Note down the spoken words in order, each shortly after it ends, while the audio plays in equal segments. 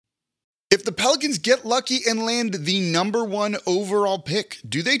If the Pelicans get lucky and land the number one overall pick,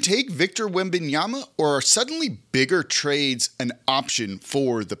 do they take Victor Wembanyama, or are suddenly bigger trades an option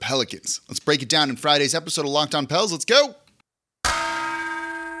for the Pelicans? Let's break it down in Friday's episode of Locked On Pels. Let's go.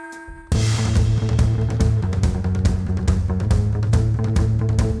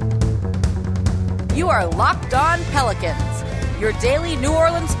 You are Locked On Pelicans, your daily New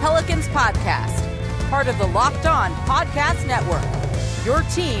Orleans Pelicans podcast, part of the Locked On Podcast Network, your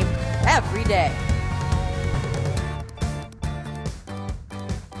team every day.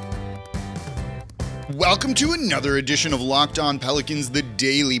 Welcome to another edition of Locked On Pelicans, the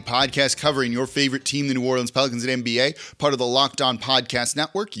daily podcast covering your favorite team, the New Orleans Pelicans at NBA, part of the Locked On Podcast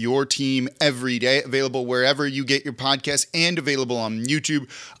Network, your team every day, available wherever you get your podcasts and available on YouTube.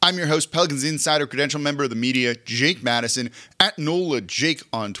 I'm your host, Pelicans Insider, credential member of the media, Jake Madison, at NOLA Jake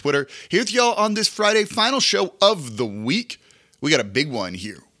on Twitter. Here with y'all on this Friday, final show of the week. We got a big one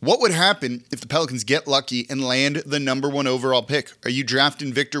here. What would happen if the Pelicans get lucky and land the number one overall pick? Are you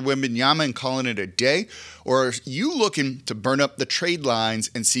drafting Victor Wembanyama and calling it a day? Or are you looking to burn up the trade lines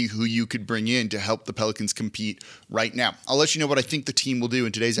and see who you could bring in to help the Pelicans compete right now? I'll let you know what I think the team will do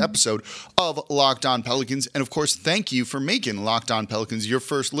in today's episode of Locked On Pelicans. And of course, thank you for making Locked On Pelicans your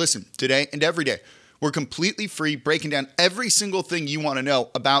first listen today and every day. We're completely free, breaking down every single thing you want to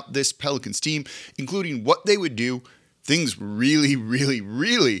know about this Pelicans team, including what they would do. Things really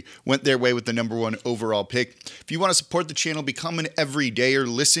went their way with the number one overall pick. If you want to support the channel, become an everydayer.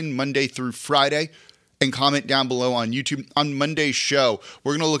 Listen Monday through Friday and comment down below on YouTube. On Monday's show,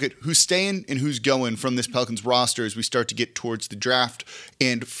 we're going to look at who's staying and who's going from this Pelicans roster as we start to get towards the draft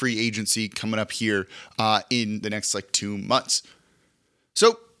and free agency coming up here in the next 2 months.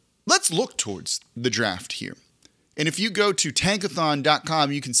 So let's look towards the draft here. And if you go to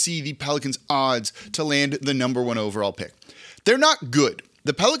tankathon.com, you can see the Pelicans' odds to land the number one overall pick. They're not good.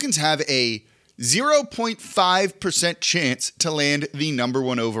 The Pelicans have a 0.5% chance to land the number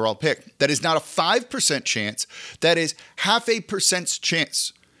one overall pick. That is not a 5% chance. That is 0.5%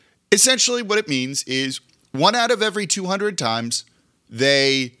 chance. Essentially, what it means is 1 out of every 200 times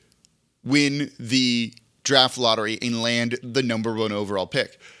they win the draft lottery and land the number one overall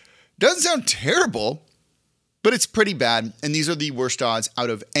pick. Doesn't sound terrible, but it's pretty bad, and these are the worst odds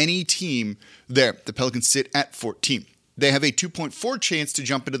out of any team there. The Pelicans sit at 14. They have a 2.4 chance to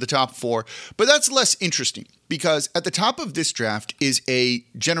jump into the top 4, but that's less interesting because at the top of this draft is a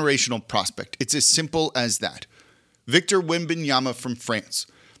generational prospect. It's as simple as that. Victor Wembanyama from France.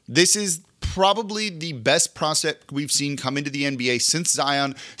 This is probably the best prospect we've seen come into the NBA since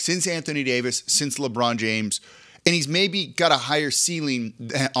Zion, since Anthony Davis, since LeBron James. And he's maybe got a higher ceiling,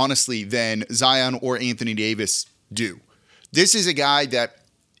 honestly, than Zion or Anthony Davis do. This is a guy that,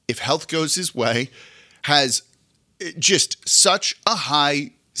 if health goes his way, has just such a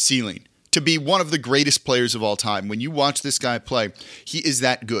high ceiling to be one of the greatest players of all time. When you watch this guy play, he is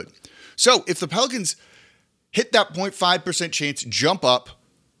that good. So if the Pelicans hit that 0.5% chance, jump up,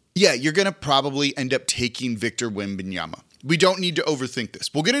 yeah, you're going to probably end up taking Victor Wembanyama. We don't need to overthink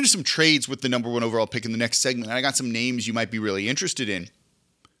this. We'll get into some trades with the number one overall pick in the next segment. I got some names you might be really interested in.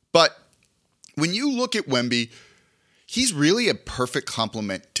 But when you look at Wemby, he's really a perfect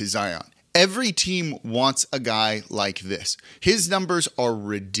complement to Zion. Every team wants a guy like this. His numbers are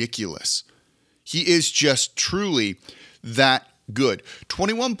ridiculous. He is just truly that good.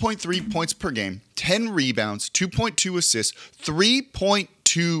 21.3 points per game, 10 rebounds, 2.2 assists,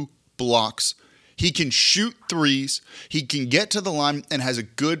 3.2 blocks. He can shoot threes, he can get to the line, and has a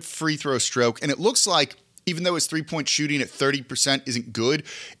good free throw stroke. And it looks like, even though his three-point shooting at 30% isn't good,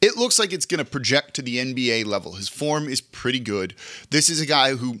 it looks like it's going to project to the NBA level. His form is pretty good. This is a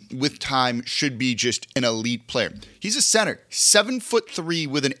guy who, with time, should be just an elite player. He's a center, 7'3"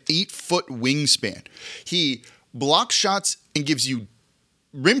 with an 8-foot wingspan. He blocks shots and gives you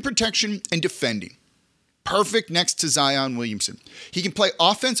rim protection and defending. Perfect next to Zion Williamson. He can play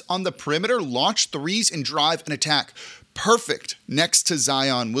offense on the perimeter, launch threes, and drive and attack. Perfect next to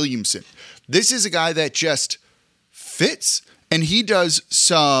Zion Williamson. This is a guy that just fits, and he does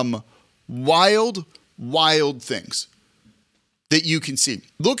some wild things that you can see.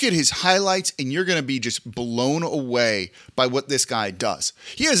 Look at his highlights, and you're going to be just blown away by what this guy does.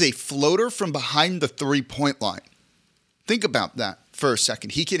 He has a floater from behind the three-point line. Think about that for a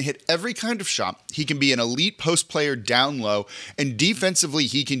second. He can hit every kind of shot. He can be an elite post player down low, and defensively,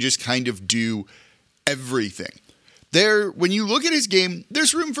 he can just kind of do everything. When you look at his game,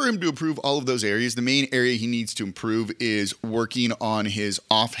 there's room for him to improve all of those areas. The main area he needs to improve is working on his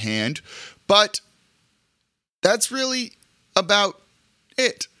offhand, but that's really about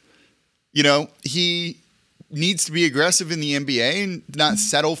it. You know, he needs to be aggressive in the NBA and not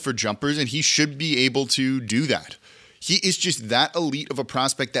settle for jumpers, and he should be able to do that. He is just that elite of a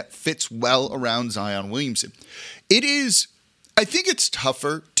prospect that fits well around Zion Williamson. I think it's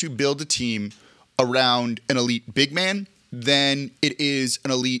tougher to build a team around an elite big man than it is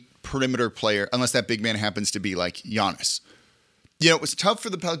an elite perimeter player, unless that big man happens to be like Giannis. It was tough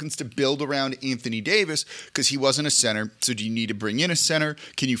for the Pelicans to build around Anthony Davis because he wasn't a center. So do you need to bring in a center?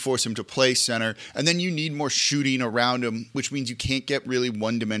 Can you force him to play center? And then you need more shooting around him, which means you can't get really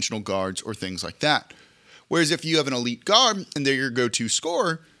one-dimensional guards or things like that. Whereas if you have an elite guard and they're your go-to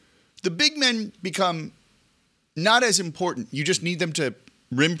scorer, the big men become not as important. You just need them to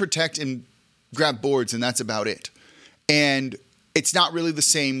rim protect and grab boards, and that's about it. And it's not really the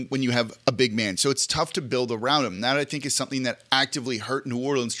same when you have a big man. So it's tough to build around him. That, I think, is something that actively hurt New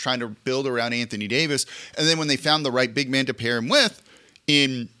Orleans trying to build around Anthony Davis. And then when they found the right big man to pair him with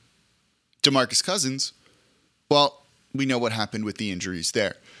in DeMarcus Cousins, well, we know what happened with the injuries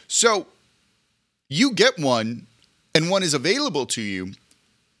there. So you get one, and one is available to you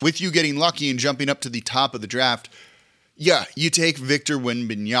with you getting lucky and jumping up to the top of the draft. Yeah, you take Victor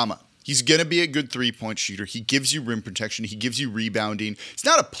Wembanyama. He's going to be a good three-point shooter. He gives you rim protection. He gives you rebounding. He's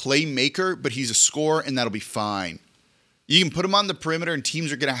not a playmaker, but he's a scorer, and that'll be fine. You can put him on the perimeter, and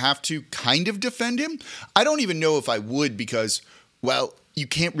teams are going to have to kind of defend him. I don't even know if I would because, well, you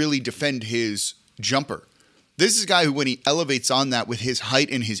can't really defend his jumper. This is a guy who, when he elevates on that with his height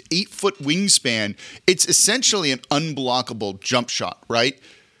and his 8-foot wingspan, it's essentially an unblockable jump shot, right?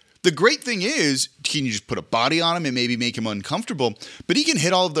 The great thing is, can you just put a body on him and maybe make him uncomfortable? But he can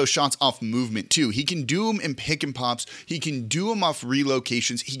hit all of those shots off movement too. He can do them in pick and pops. He can do them off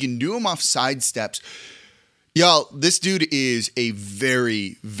relocations. He can do them off side steps. Y'all, this dude is a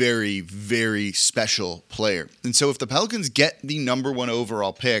very, very, very special player. And so if the Pelicans get the number 1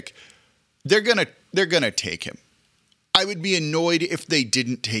 overall pick, they're gonna take him. I would be annoyed if they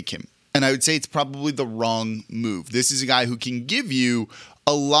didn't take him. And I would say it's probably the wrong move. This is a guy who can give you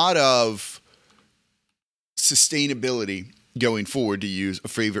a lot of sustainability going forward, to use a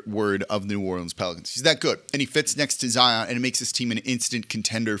favorite word of the New Orleans Pelicans. He's that good, and he fits next to Zion, and it makes his team an instant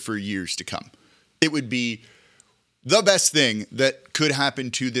contender for years to come. It would be the best thing that could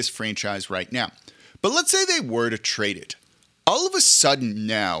happen to this franchise right now. But let's say they were to trade it. All of a sudden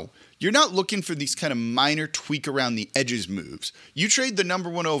now, you're not looking for these kind of minor tweak around the edges moves. You trade the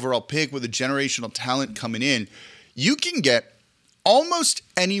number 1 overall pick with a generational talent coming in, you can get almost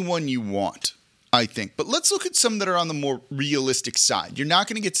anyone you want, I think. But let's look at some that are on the more realistic side. You're not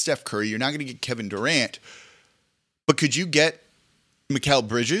going to get Steph Curry. You're not going to get Kevin Durant. But could you get Mikal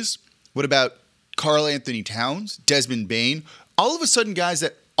Bridges? What about Karl Anthony Towns, Desmond Bane? All of a sudden, guys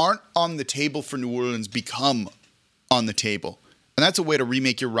that aren't on the table for New Orleans become on the table. And that's a way to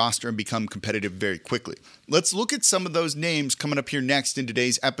remake your roster and become competitive very quickly. Let's look at some of those names coming up here next in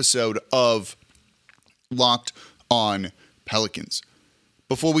today's episode of Locked On Pelicans.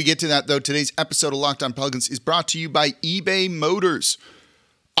 Before we get to that, though, today's episode of Locked On Pelicans is brought to you by eBay Motors.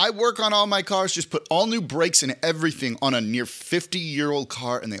 I work on all my cars, just put all new brakes and everything on a near 50-year-old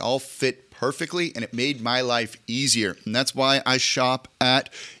car, and they all fit perfectly, and it made my life easier. And that's why I shop at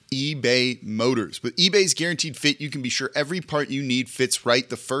eBay Motors. With eBay's Guaranteed Fit, you can be sure every part you need fits right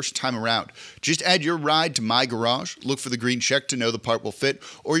the first time around. Just add your ride to My Garage, look for the green check to know the part will fit,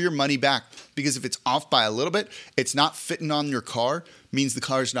 or your money back. Because if it's off by a little bit, it's not fitting on your car, means the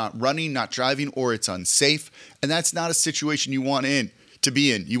car's not running, not driving, or it's unsafe. And that's not a situation you want to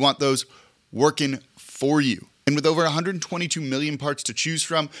be in. You want those working for you. And with over 122 million parts to choose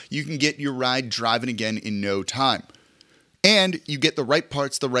from, you can get your ride driving again in no time. And you get the right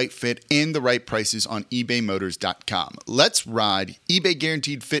parts, the right fit, and the right prices on ebaymotors.com. Let's ride. eBay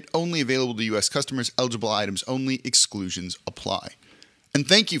Guaranteed Fit, only available to U.S. customers. Eligible items only. Exclusions apply. And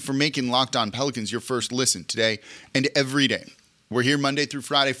thank you for making Locked On Pelicans your first listen today and every day. We're here Monday through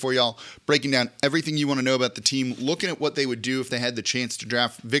Friday for y'all, breaking down everything you want to know about the team, looking at what they would do if they had the chance to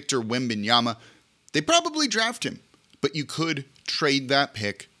draft Victor Wembanyama. They probably draft him, but you could trade that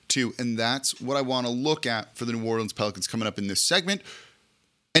pick too, and that's what I want to look at for the New Orleans Pelicans coming up in this segment.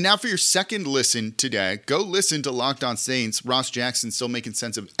 And now for your second listen today, go listen to Locked On Saints. Ross Jackson still making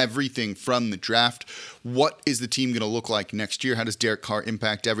sense of everything from the draft. What is the team going to look like next year? How does Derek Carr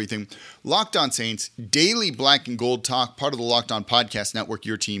impact everything? Locked On Saints, daily black and gold talk, part of the Locked On Podcast Network,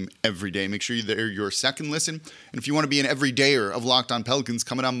 your team every day. Make sure they're your second listen. And if you want to be an everydayer of Locked On Pelicans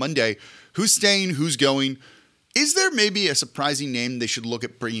coming on Monday, who's staying, who's going? Is there maybe a surprising name they should look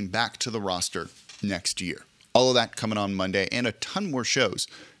at bringing back to the roster next year? All of that coming on Monday, and a ton more shows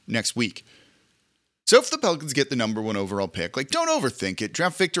next week. So if the Pelicans get the number 1 overall pick, don't overthink it.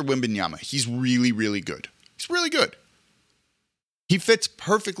 Draft Victor Wembanyama. He's really, really good. He's really good. He fits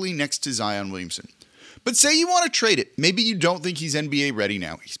perfectly next to Zion Williamson. But say you want to trade it. Maybe you don't think he's NBA ready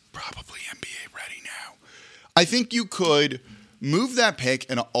now. He's probably NBA ready now. I think you could move that pick,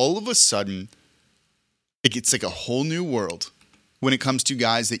 and all of a sudden, it gets like a whole new world when it comes to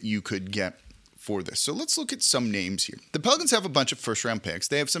guys that you could get for this. So let's look at some names here. The Pelicans have a bunch of first-round picks.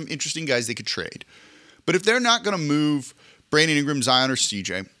 They have some interesting guys they could trade. But if they're not going to move Brandon Ingram, Zion, or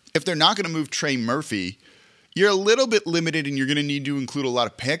CJ, if they're not going to move Trey Murphy, you're a little bit limited and you're going to need to include a lot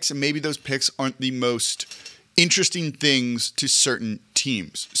of picks, and maybe those picks aren't the most interesting things to certain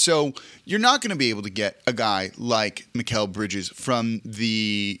teams. So you're not going to be able to get a guy like Mikal Bridges from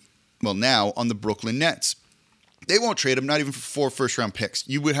now on the Brooklyn Nets. They won't trade him, not even for 4 first-round picks.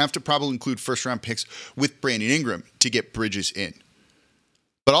 You would have to probably include first-round picks with Brandon Ingram to get Bridges in.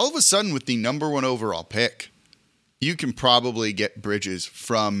 But all of a sudden, with the number 1 overall pick, you can probably get Bridges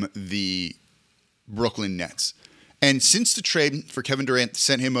from the Brooklyn Nets. And since the trade for Kevin Durant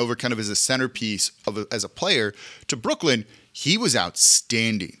sent him over kind of as a centerpiece as a player to Brooklyn, he was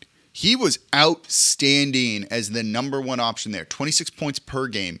outstanding. He was outstanding as the number 1 option there. 26 points per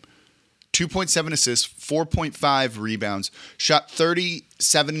game, 2.7 assists, 4.5 rebounds, shot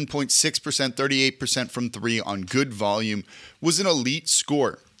 37.6%, 38% from 3 on good volume, was an elite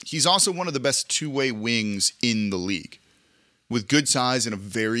scorer. He's also one of the best two-way wings in the league with good size and a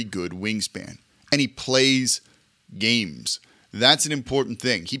very good wingspan. And he plays games. That's an important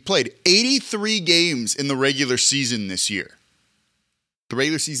thing. He played 83 games in the regular season this year. The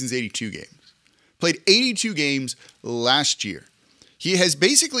regular season's 82 games. Played 82 games last year. He has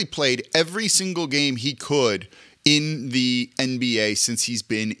basically played every single game he could in the NBA since he's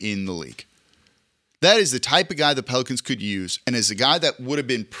been in the league. That is the type of guy the Pelicans could use, and as a guy that would have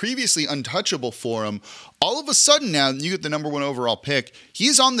been previously untouchable for him, all of a sudden now you get the number 1 overall pick, he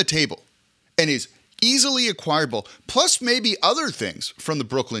is on the table and is easily acquirable, plus maybe other things from the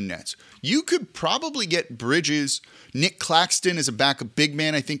Brooklyn Nets. You could probably get Bridges. Nick Claxton as a backup big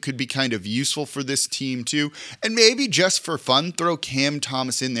man, I think, could be kind of useful for this team too. And maybe just for fun, throw Cam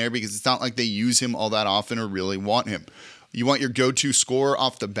Thomas in there because it's not like they use him all that often or really want him. You want your go-to scorer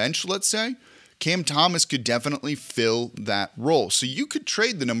off the bench, let's say? Cam Thomas could definitely fill that role. So you could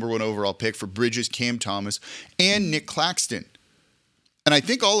trade the number 1 overall pick for Bridges, Cam Thomas, and Nick Claxton. And I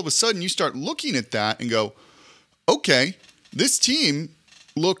think all of a sudden you start looking at that and go, okay, this team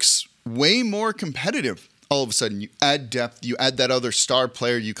looks way more competitive. All of a sudden you add depth, you add that other star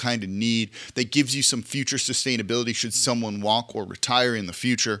player you kind of need that gives you some future sustainability should someone walk or retire in the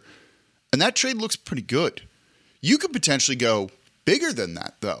future. And that trade looks pretty good. You could potentially go bigger than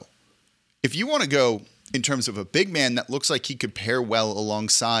that, though. If you want to go in terms of a big man that looks like he could pair well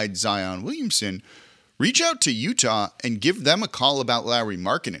alongside Zion Williamson, reach out to Utah and give them a call about Lauri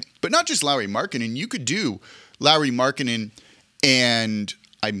Markkanen. But not just Lauri Markkanen. You could do Lauri Markkanen and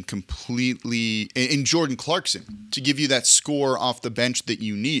Jordan Clarkson to give you that score off the bench that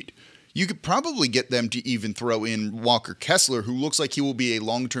you need. You could probably get them to even throw in Walker Kessler, who looks like he will be a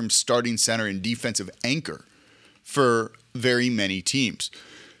long-term starting center and defensive anchor for very many teams.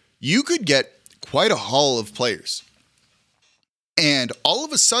 You could get quite a haul of players. And all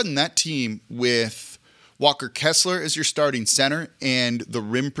of a sudden, that team with Walker Kessler as your starting center and the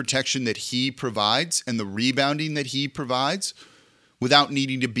rim protection that he provides and the rebounding that he provides without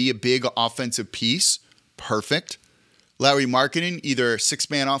needing to be a big offensive piece, perfect. Lauri Markkanen, either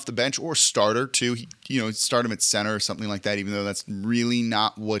 6-man off the bench or starter too. Start him at center or something like that, even though that's really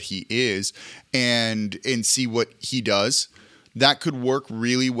not what he is, and see what he does. That could work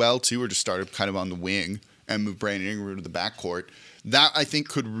really well too, or just start him kind of on the wing and move Brandon Ingram to the backcourt. That, I think,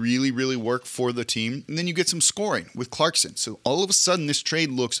 could really, really work for the team. And then you get some scoring with Clarkson. So all of a sudden, this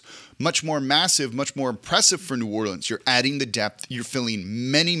trade looks much more massive, much more impressive for New Orleans. You're adding the depth. You're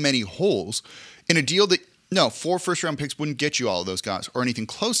filling many, many holes in a deal that, 4 first-round picks wouldn't get you all of those guys or anything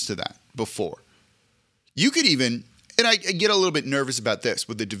close to that before. You could even, and I get a little bit nervous about this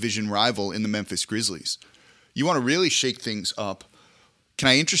with the division rival in the Memphis Grizzlies. You want to really shake things up. Can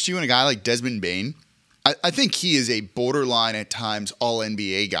I interest you in a guy like Desmond Bane? I think he is a borderline at times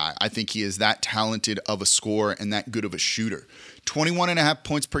all-NBA guy. I think he is that talented of a scorer and that good of a shooter. 21.5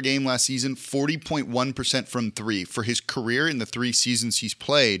 points per game last season, 40.1% from 3. For his career in the 3 seasons he's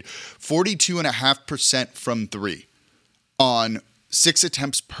played, 42.5% from 3 on 6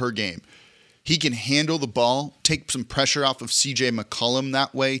 attempts per game. He can handle the ball, take some pressure off of CJ McCollum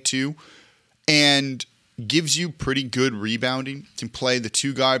that way too, and gives you pretty good rebounding. Can play the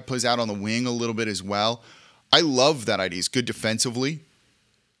 2 guard, plays out on the wing a little bit as well. I love that idea. He's good defensively.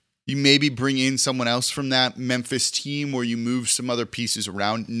 You maybe bring in someone else from that Memphis team where you move some other pieces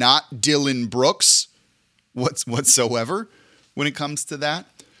around. Not Dylan Brooks. whatsoever when it comes to that.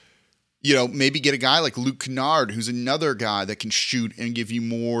 Maybe get a guy like Luke Kennard, who's another guy that can shoot and give you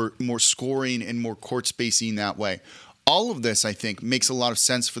more scoring and more court spacing that way. All of this, I think, makes a lot of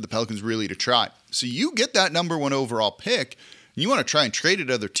sense for the Pelicans really to try. So you get that number 1 overall pick, and you want to try and trade it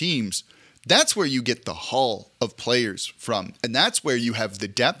to other teams. That's where you get the haul of players from. And that's where you have the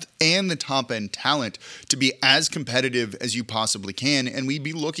depth and the top-end talent to be as competitive as you possibly can. And we'd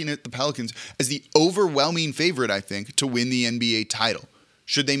be looking at the Pelicans as the overwhelming favorite, I think, to win the NBA title.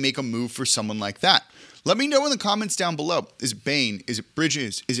 Should they make a move for someone like that? Let me know in the comments down below. Is it Bane? Is it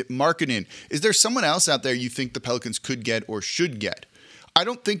Bridges? Is it Markkanen? Is there someone else out there you think the Pelicans could get or should get? I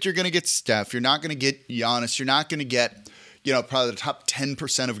don't think you're going to get Steph. You're not going to get Giannis. You're not going to get, probably the top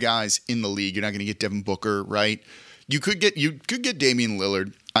 10% of guys in the league. You're not going to get Devin Booker, right? You could get Damian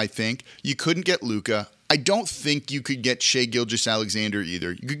Lillard, I think. You couldn't get Luka. I don't think you could get Shai Gilgeous-Alexander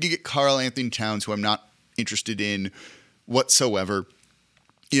either. You could get Karl Anthony Towns, who I'm not interested in whatsoever.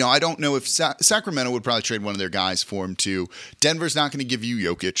 I don't know if Sacramento would probably trade one of their guys for him too. Denver's not going to give you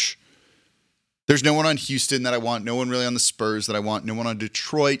Jokic. There's no one on Houston that I want. No one really on the Spurs that I want. No one on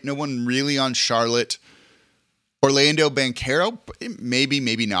Detroit. No one really on Charlotte. Orlando Banchero, maybe,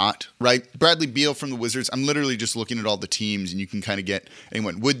 maybe not, right? Bradley Beal from the Wizards. I'm literally just looking at all the teams, and you can kind of get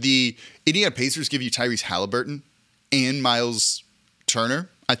anyone. Would the Indiana Pacers give you Tyrese Halliburton and Miles Turner?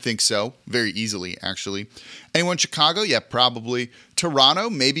 I think so. Very easily, actually. Anyone in Chicago? Yeah, probably. Toronto?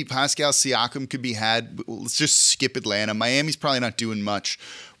 Maybe Pascal Siakam could be had. Let's just skip Atlanta. Miami's probably not doing much.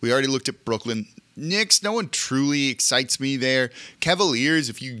 We already looked at Brooklyn. Knicks, no one truly excites me there. Cavaliers,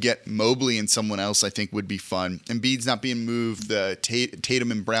 if you get Mobley and someone else, I think would be fun. Embiid's not being moved. The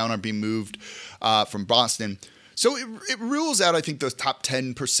Tatum and Brown aren't being moved from Boston. So it rules out, I think, those top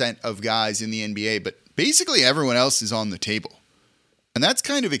 10% of guys in the NBA. But basically everyone else is on the table. And that's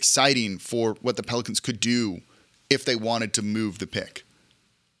kind of exciting for what the Pelicans could do if they wanted to move the pick.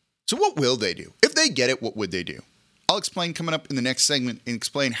 So what will they do? If they get it, what would they do? I'll explain coming up in the next segment and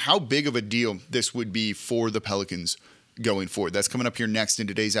explain how big of a deal this would be for the Pelicans going forward. That's coming up here next in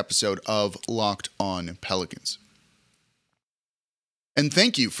today's episode of Locked On Pelicans. And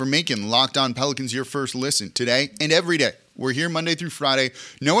thank you for making Locked On Pelicans your first listen today and every day. We're here Monday through Friday.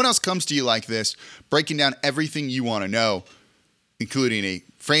 No one else comes to you like this, breaking down everything you want to know, including a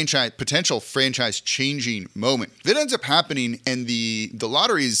potential franchise-changing moment. If it ends up happening and the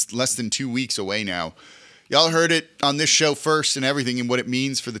lottery is less than 2 weeks away now, y'all heard it on this show first and everything and what it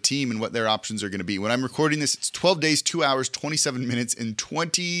means for the team and what their options are going to be. When I'm recording this, it's 12 days, 2 hours, 27 minutes, and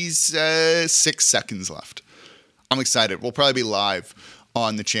 26 seconds left. I'm excited. We'll probably be live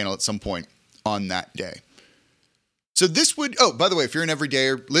on the channel at some point on that day. So this would, by the way, if you're an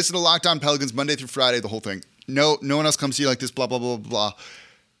everydayer, listen to Locked On Pelicans Monday through Friday, the whole thing. No one else comes to you like this, blah, blah, blah, blah.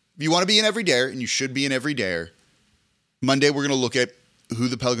 If you want to be an everydayer, and you should be an everydayer, Monday we're going to look at who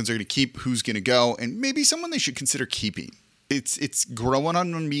the Pelicans are going to keep, who's going to go, and maybe someone they should consider keeping. It's growing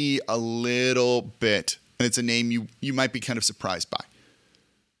on me a little bit, and it's a name you might be kind of surprised by.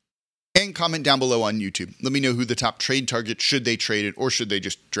 And comment down below on YouTube. Let me know who the top trade target, should they trade it, or should they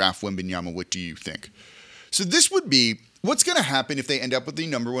just draft Wembanyama? What do you think? So this would be, what's going to happen if they end up with the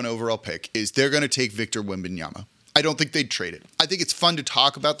number 1 overall pick is they're going to take Victor Wembanyama. I don't think they'd trade it. I think it's fun to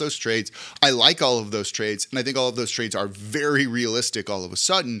talk about those trades. I like all of those trades, and I think all of those trades are very realistic all of a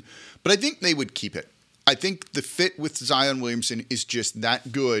sudden, but I think they would keep it. I think the fit with Zion Williamson is just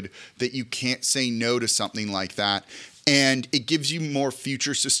that good that you can't say no to something like that, and it gives you more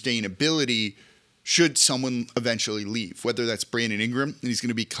future sustainability should someone eventually leave, whether that's Brandon Ingram, and he's going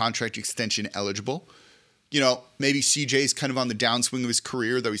to be contract extension eligible. Maybe CJ's kind of on the downswing of his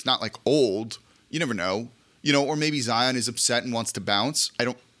career, though he's not like old. You never know. Or maybe Zion is upset and wants to bounce.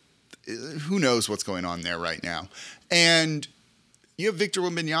 Who knows what's going on there right now. And you have Victor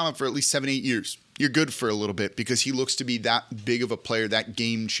Wembanyama for at least 7-8 years. You're good for a little bit because he looks to be that big of a player, that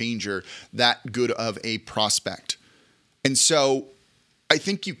game changer, that good of a prospect. And so I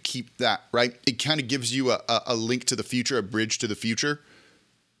think you keep that, right? It kind of gives you a link to the future, a bridge to the future.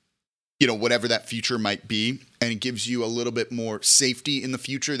 Whatever that future might be. And it gives you a little bit more safety in the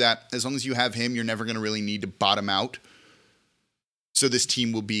future that as long as you have him, you're never going to really need to bottom out. So this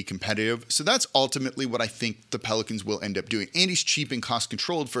team will be competitive. So that's ultimately what I think the Pelicans will end up doing. And he's cheap and cost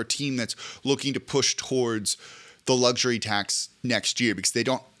controlled for a team that's looking to push towards the luxury tax next year because they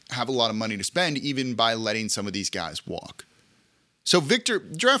don't have a lot of money to spend even by letting some of these guys walk. So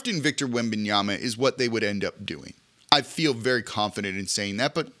drafting Victor Wembanyama is what they would end up doing. I feel very confident in saying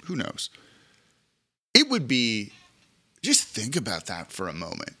that, but who knows? It would be, just think about that for a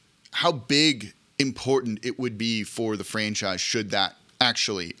moment. How big, important it would be for the franchise should that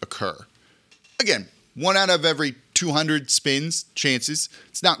actually occur. Again, 1 out of every 200 spins chances.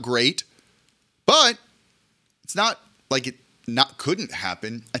 It's not great, but it's not like it couldn't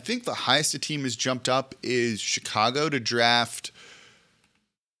happen. I think the highest a team has jumped up is Chicago to draft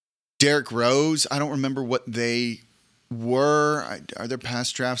Derrick Rose. I don't remember what they were. Are there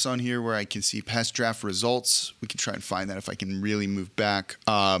past drafts on here where I can see past draft results? We can try and find that if I can really move back.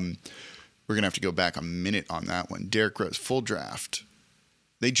 We're going to have to go back a minute on that one. Derrick Rose, full draft.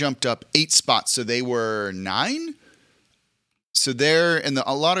 They jumped up 8 spots, so they were 9. So there, and the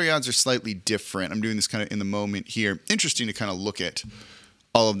lottery odds are slightly different. I'm doing this kind of in the moment here. Interesting to kind of look at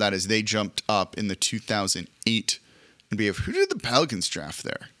all of that as they jumped up in the 2008 NBA. Who did the Pelicans draft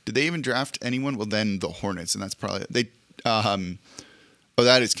there? Did they even draft anyone? Well, then the Hornets, and that's probably they.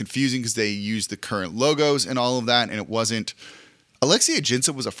 That is confusing because they used the current logos and all of that, and it wasn't. Alexei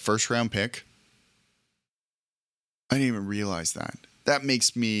Ajinça was a first-round pick. I didn't even realize that. That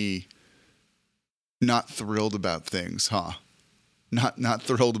makes me not thrilled about things, huh? Not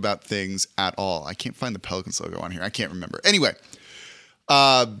thrilled about things at all. I can't find the Pelicans logo on here. I can't remember. Anyway,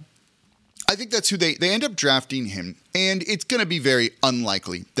 I think that's who they end up drafting him. And it's going to be very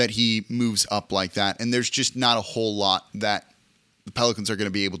unlikely that he moves up like that. And there's just not a whole lot that the Pelicans are going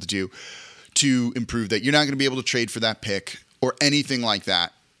to be able to do to improve that. You're not going to be able to trade for that pick or anything like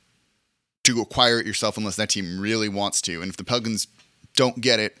that to acquire it yourself unless that team really wants to. And if the Pelicans don't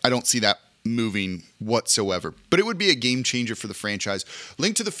get it, I don't see that moving whatsoever. But it would be a game changer for the franchise,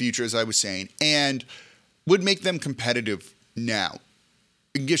 linked to the future, as I was saying, and would make them competitive now.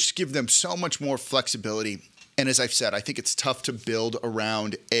 And just give them so much more flexibility. And as I've said, I think it's tough to build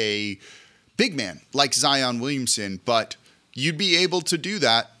around a big man like Zion Williamson, but you'd be able to do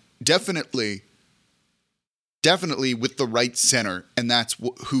that definitely with the right center, and that's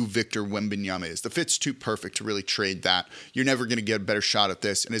who Victor Wembanyama is. The fit's too perfect to really trade that. You're never going to get a better shot at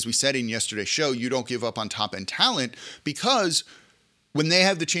this. And as we said in yesterday's show, you don't give up on top-end talent because when they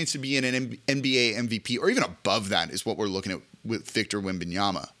have the chance to be in an NBA MVP, or even above that is what we're looking at with Victor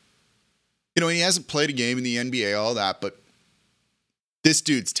Wembanyama. You know, he hasn't played a game in the NBA, all that, but this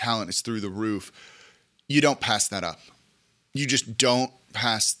dude's talent is through the roof. You don't pass that up. You just don't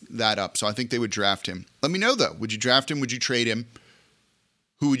pass that up. So I think they would draft him. Let me know, though. Would you draft him? Would you trade him?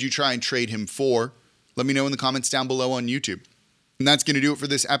 Who would you try and trade him for? Let me know in the comments down below on YouTube. And that's going to do it for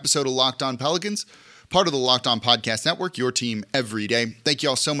this episode of Locked On Pelicans, part of the Locked On Podcast Network, your team every day. Thank you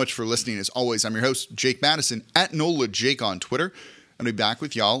all so much for listening. As always, I'm your host, Jake Madison, at NOLA Jake on Twitter. I'll be back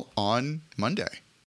with y'all on Monday.